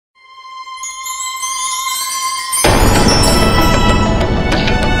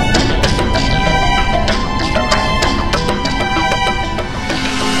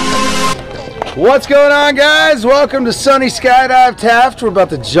What's going on, guys? Welcome to sunny Skydive Taft. We're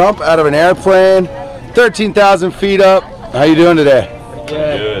about to jump out of an airplane, 13,000 feet up. How you doing today?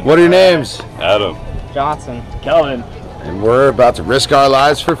 Good. What are your names? Adam. Johnson. Kelvin. And we're about to risk our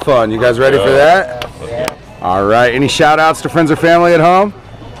lives for fun. You guys ready for that? Yeah. All right. Any shout outs to friends or family at home?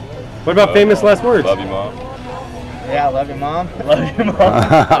 What about famous last words? Love you, Mom. Yeah, love your mom. Love you, Mom.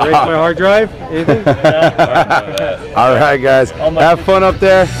 Erase my hard drive? Anything? All right, guys. Have fun up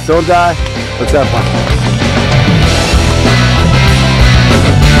there. Don't die. Let's have fun.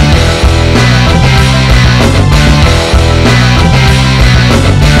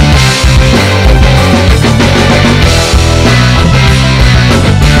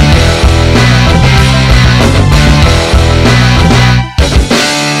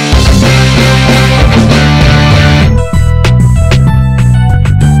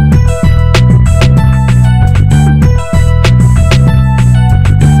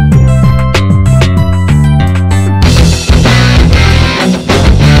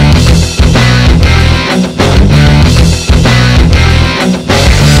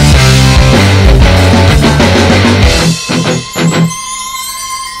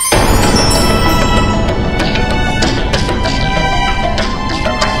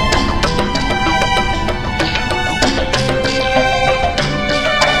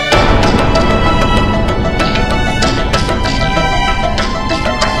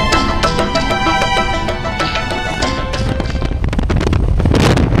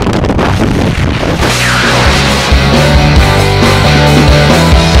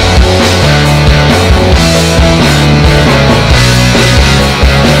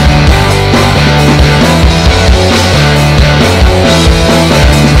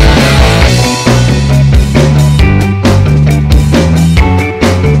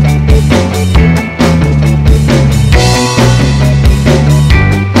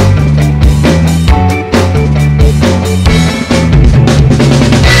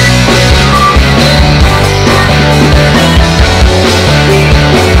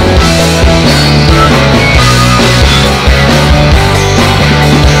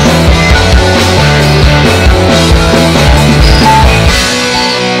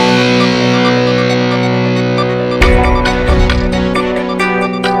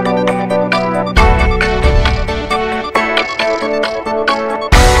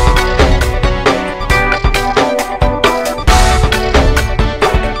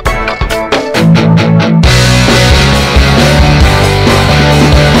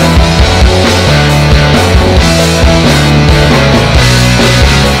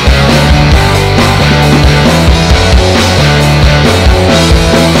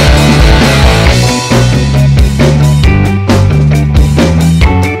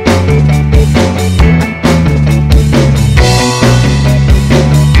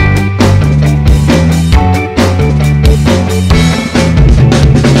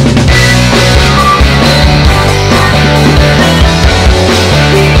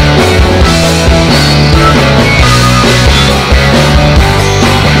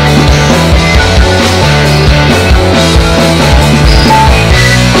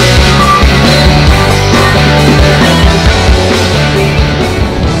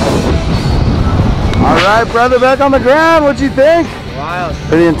 All right, brother, back on the ground. What'd you think? Wild.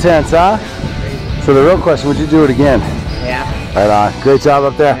 Pretty intense, huh? So the real question, would you do it again? Yeah. Right on. Great job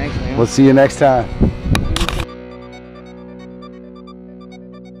up there. Thanks, man. We'll see you next time.